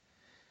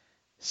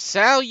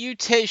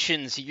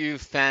Salutations, you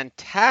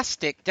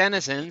fantastic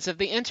denizens of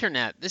the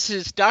internet. This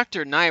is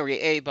Dr. Nairi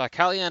A.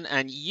 Bakalian,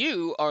 and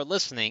you are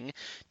listening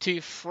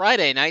to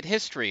Friday Night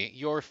History,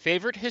 your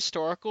favorite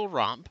historical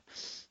romp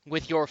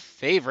with your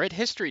favorite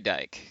history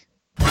dyke.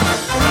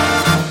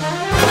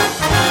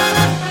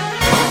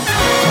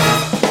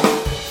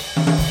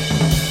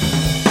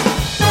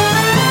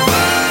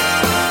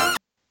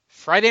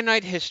 Friday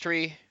Night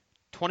History,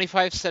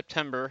 25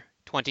 September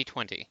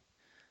 2020.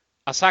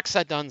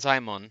 Asakusa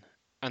Danzaemon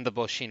and the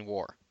Boshin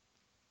War.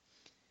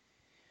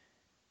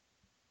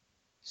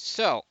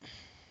 So,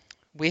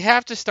 we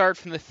have to start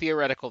from the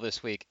theoretical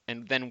this week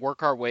and then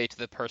work our way to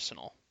the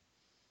personal.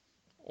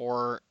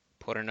 Or,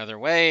 put another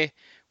way,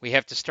 we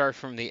have to start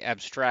from the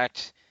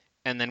abstract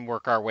and then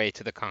work our way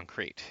to the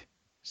concrete.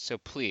 So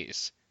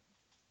please,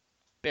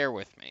 bear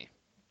with me.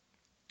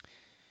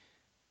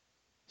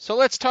 So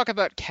let's talk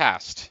about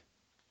caste,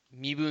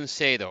 Mibun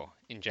Seido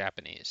in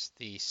Japanese,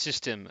 the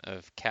system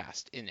of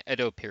caste in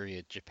Edo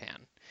period Japan,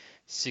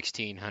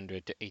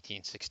 1600 to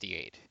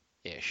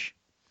 1868-ish.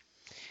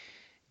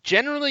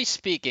 Generally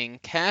speaking,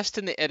 caste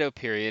in the Edo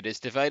period is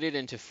divided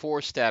into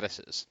four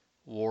statuses: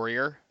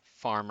 warrior,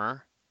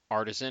 farmer,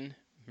 artisan,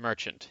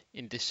 merchant,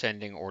 in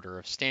descending order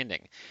of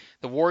standing.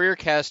 The warrior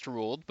caste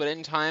ruled, but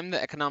in time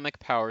the economic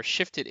power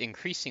shifted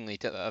increasingly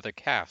to the other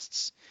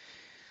castes.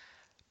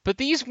 But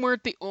these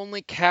weren't the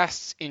only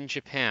castes in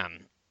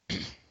Japan.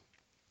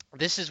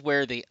 This is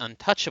where the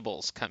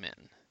untouchables come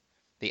in,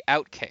 the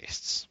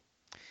outcasts.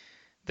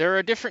 There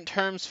are different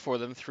terms for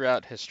them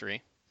throughout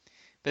history.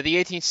 By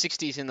the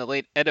 1860s and the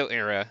late Edo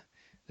era,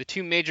 the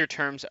two major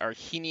terms are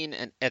hinin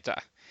and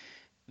eta.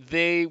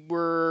 They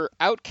were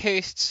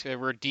outcasts, they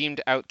were deemed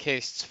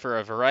outcasts for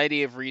a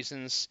variety of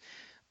reasons,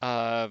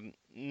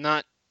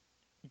 not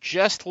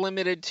just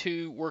limited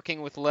to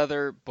working with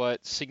leather,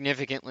 but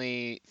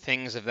significantly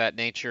things of that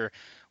nature,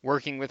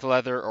 working with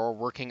leather or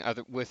working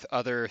with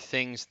other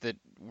things that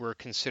were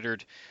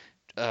considered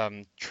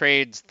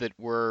trades that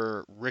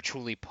were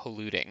ritually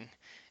polluting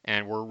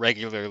and were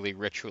regularly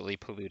ritually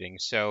polluting.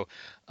 So,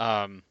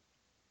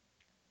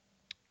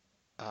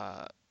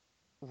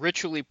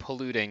 ritually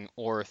polluting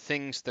or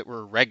things that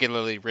were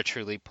regularly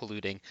ritually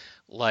polluting,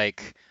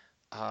 like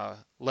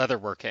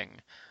leatherworking,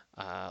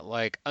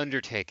 like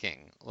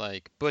undertaking,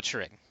 like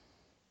butchering.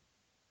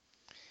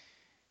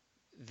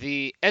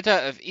 The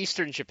Eta of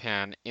eastern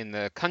Japan in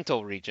the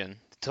Kanto region,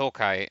 the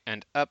Tokai,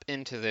 and up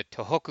into the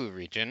Tohoku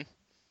region,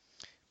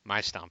 my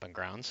stomping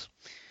grounds,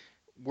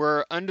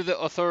 were under the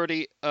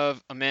authority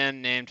of a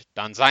man named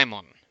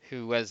Danzaemon,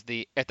 who was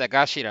the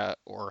Etagashira,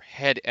 or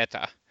head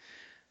Eta.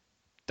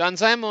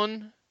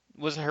 Danzaemon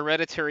was a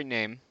hereditary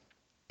name,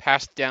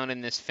 passed down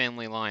in this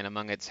family line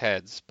among its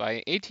heads. By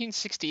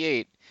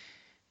 1868,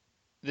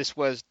 this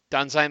was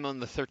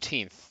Danzaemon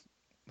XIII,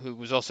 who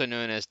was also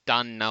known as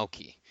Dan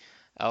Naoki.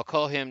 I'll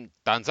call him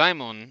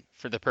Danzaemon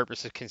for the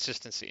purpose of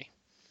consistency.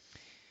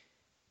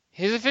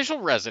 His official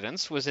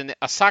residence was in the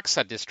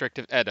Asakusa district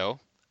of Edo,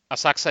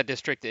 Asakusa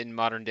district in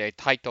modern-day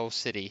Taito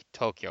City,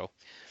 Tokyo,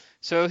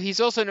 so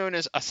he's also known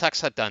as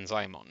Asakusa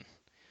Danzaemon.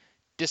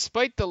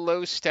 Despite the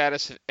low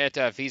status of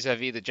Eta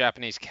vis-a-vis the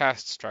Japanese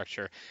caste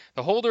structure,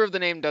 the holder of the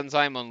name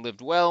Danzaemon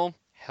lived well,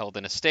 held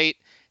an estate,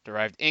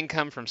 derived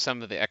income from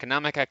some of the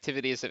economic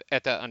activities of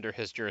Eta under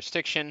his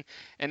jurisdiction,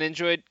 and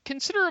enjoyed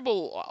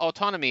considerable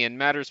autonomy in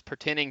matters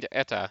pertaining to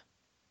Eta,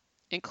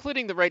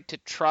 including the right to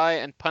try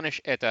and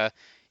punish Eta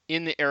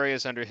in the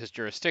areas under his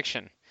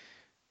jurisdiction.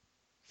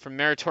 For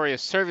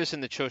meritorious service in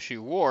the Choshu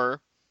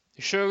War,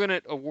 the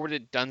shogunate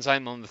awarded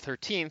Danzaemon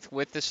XIII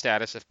with the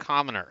status of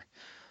commoner,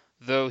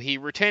 though he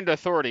retained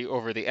authority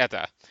over the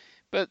Eta.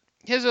 But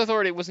his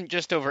authority wasn't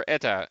just over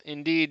Eta.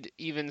 Indeed,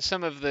 even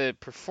some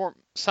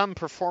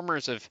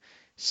performers of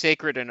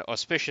sacred and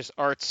auspicious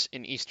arts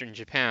in eastern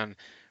Japan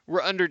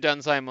were under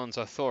Danzaemon's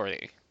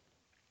authority.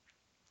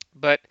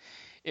 But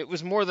it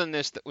was more than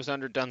this that was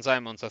under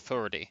Danzaemon's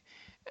authority,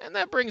 and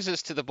that brings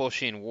us to the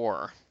Boshin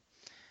War.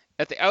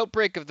 At the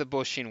outbreak of the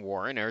Boshin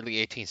War in early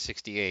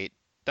 1868,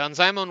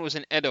 Danzaemon was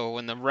in Edo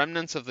when the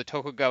remnants of the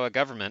Tokugawa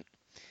government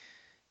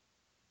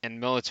and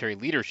military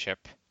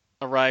leadership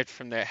arrived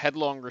from their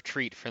headlong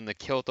retreat from the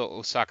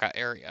Kyoto-Osaka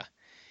area.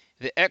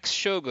 The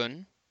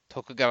ex-shogun,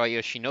 Tokugawa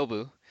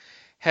Yoshinobu,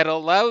 had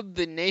allowed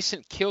the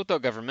nascent Kyoto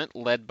government,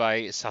 led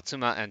by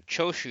Satsuma and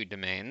Choshu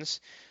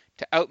domains,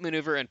 to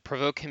outmaneuver and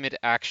provoke him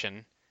into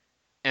action,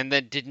 and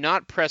then did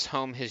not press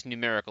home his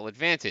numerical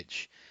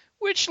advantage,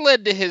 which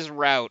led to his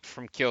rout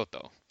from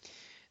Kyoto.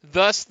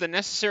 Thus, the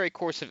necessary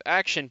course of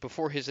action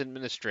before his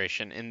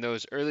administration in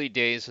those early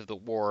days of the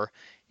war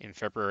in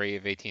February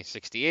of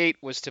 1868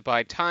 was to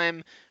buy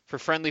time for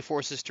friendly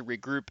forces to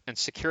regroup and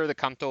secure the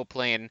Kanto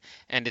Plain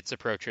and its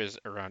approaches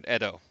around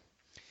Edo.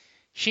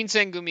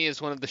 Shinsengumi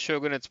is one of the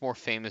shogunate's more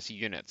famous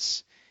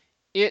units.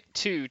 It,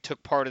 too,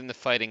 took part in the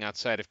fighting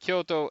outside of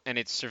Kyoto, and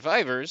its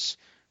survivors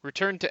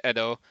returned to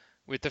Edo,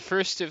 with the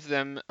first of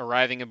them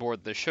arriving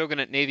aboard the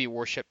shogunate navy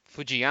warship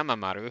Fujiyama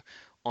Maru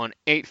on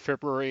 8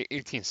 February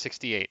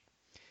 1868.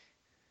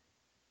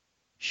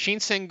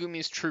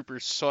 Shinsengumi's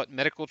troopers sought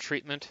medical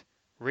treatment,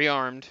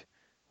 rearmed,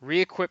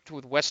 re-equipped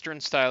with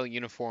Western-style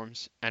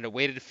uniforms, and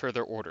awaited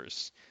further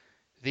orders.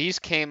 These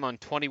came on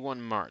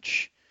 21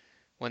 March,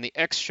 when the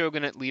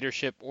ex-shogunate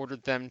leadership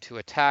ordered them to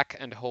attack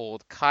and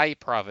hold Kai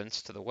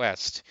province to the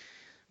west,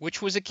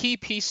 which was a key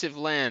piece of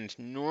land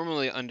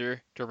normally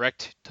under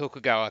direct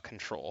Tokugawa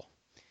control.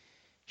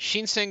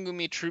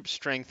 Shinsengumi troop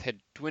strength had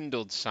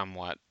dwindled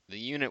somewhat. The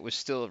unit was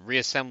still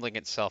reassembling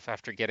itself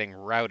after getting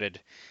routed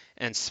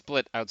and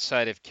split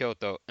outside of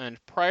Kyoto,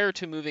 and prior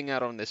to moving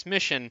out on this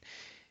mission,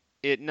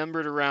 it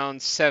numbered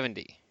around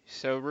 70,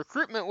 so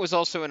recruitment was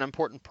also an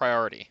important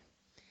priority.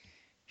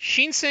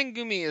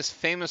 Shinsengumi is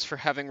famous for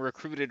having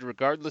recruited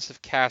regardless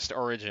of caste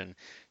origin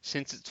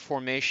since its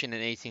formation in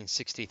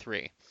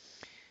 1863.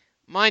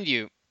 Mind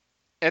you,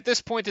 at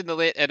this point in the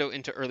late Edo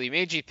into early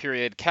Meiji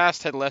period,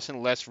 caste had less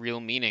and less real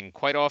meaning.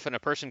 Quite often a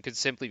person could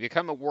simply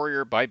become a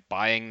warrior by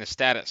buying the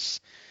status.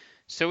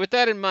 So with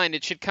that in mind,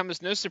 it should come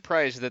as no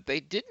surprise that they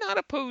did not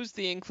oppose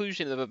the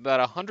inclusion of about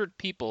 100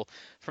 people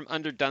from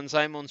under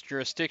Danzaimon's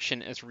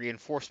jurisdiction as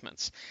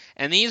reinforcements.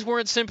 And these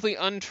weren't simply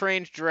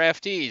untrained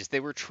draftees, they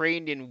were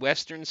trained in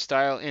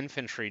Western-style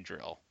infantry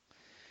drill.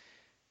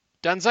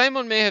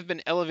 Danzaimon may have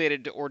been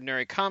elevated to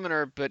ordinary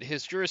commoner, but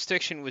his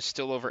jurisdiction was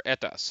still over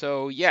Eta,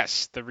 so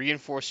yes, the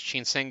reinforced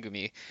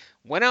Shinsengumi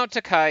went out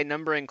to Kai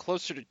numbering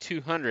closer to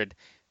 200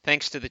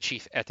 thanks to the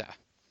chief Eta.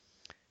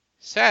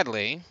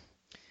 Sadly,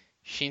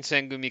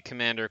 Shinsengumi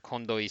commander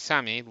Kondo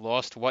Isami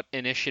lost what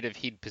initiative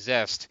he'd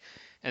possessed,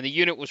 and the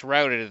unit was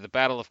routed at the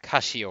Battle of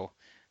Kashio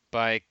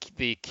by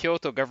the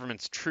Kyoto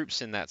government's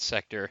troops in that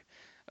sector,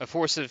 a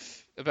force of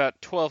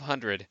about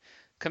 1,200,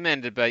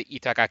 commanded by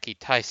Itagaki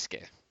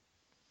Taisuke.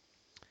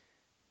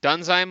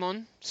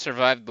 Danzaimon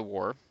survived the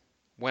war,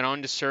 went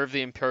on to serve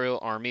the Imperial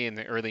Army in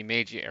the early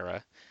Meiji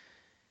era.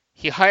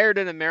 He hired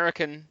an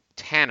American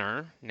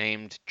tanner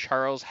named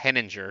Charles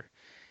Henninger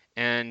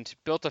and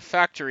built a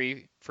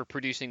factory for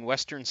producing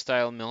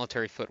Western-style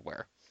military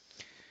footwear.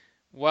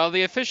 While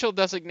the official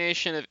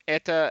designation of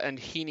Eta and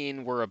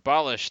Hinin were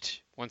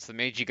abolished once the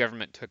Meiji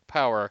government took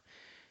power,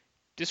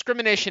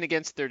 discrimination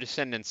against their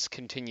descendants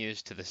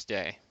continues to this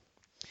day.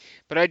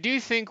 But I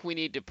do think we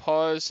need to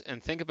pause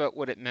and think about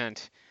what it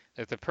meant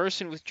that the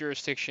person with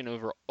jurisdiction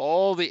over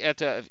all the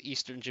Eta of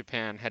eastern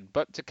Japan had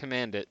but to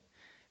command it,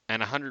 and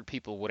 100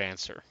 people would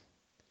answer.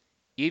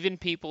 Even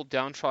people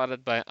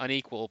downtrodden by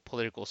unequal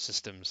political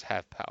systems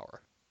have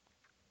power.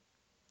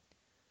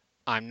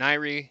 I'm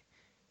Nairi,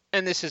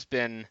 and this has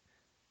been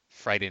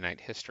Friday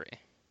Night History.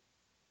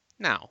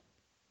 Now,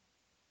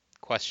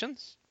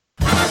 questions?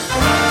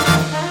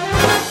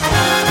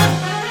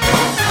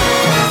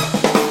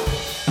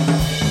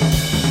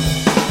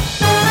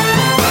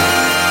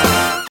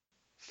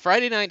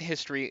 Friday Night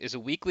History is a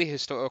weekly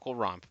historical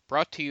romp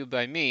brought to you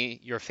by me,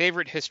 your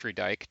favorite history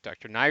dyke,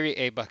 Dr. Nairi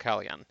A.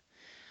 Bakalian.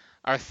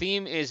 Our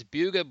theme is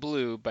Buga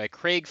Blue by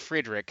Craig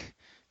Friedrich,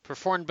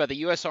 performed by the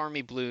U.S.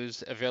 Army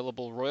Blues,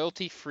 available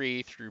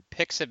royalty-free through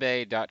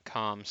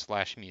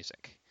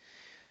pixabay.com/music.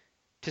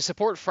 To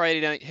support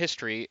Friday Night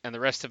History and the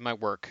rest of my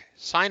work,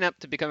 sign up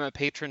to become a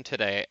patron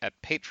today at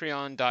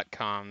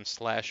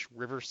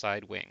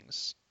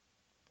patreon.com/riversidewings.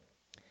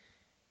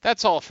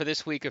 That's all for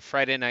this week of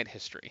Friday Night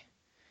History.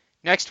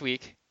 Next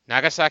week,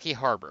 Nagasaki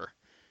Harbor.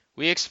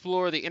 We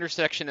explore the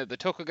intersection of the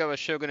Tokugawa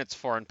shogunate's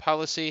foreign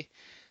policy,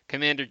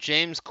 Commander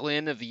James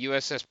Glynn of the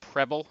USS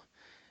Preble,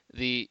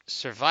 the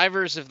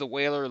survivors of the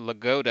whaler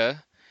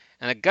Lagoda,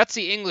 and a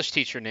gutsy English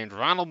teacher named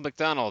Ronald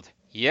MacDonald.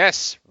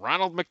 Yes,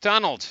 Ronald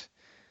MacDonald!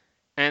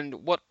 And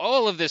what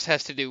all of this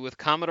has to do with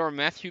Commodore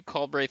Matthew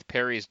Calbraith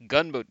Perry's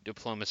gunboat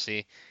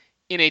diplomacy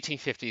in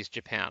 1850s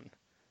Japan.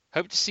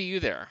 Hope to see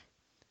you there.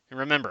 And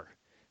remember,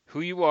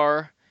 who you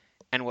are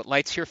and what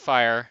lights your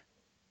fire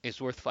is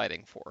worth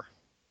fighting for.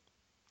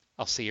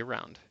 I'll see you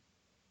around.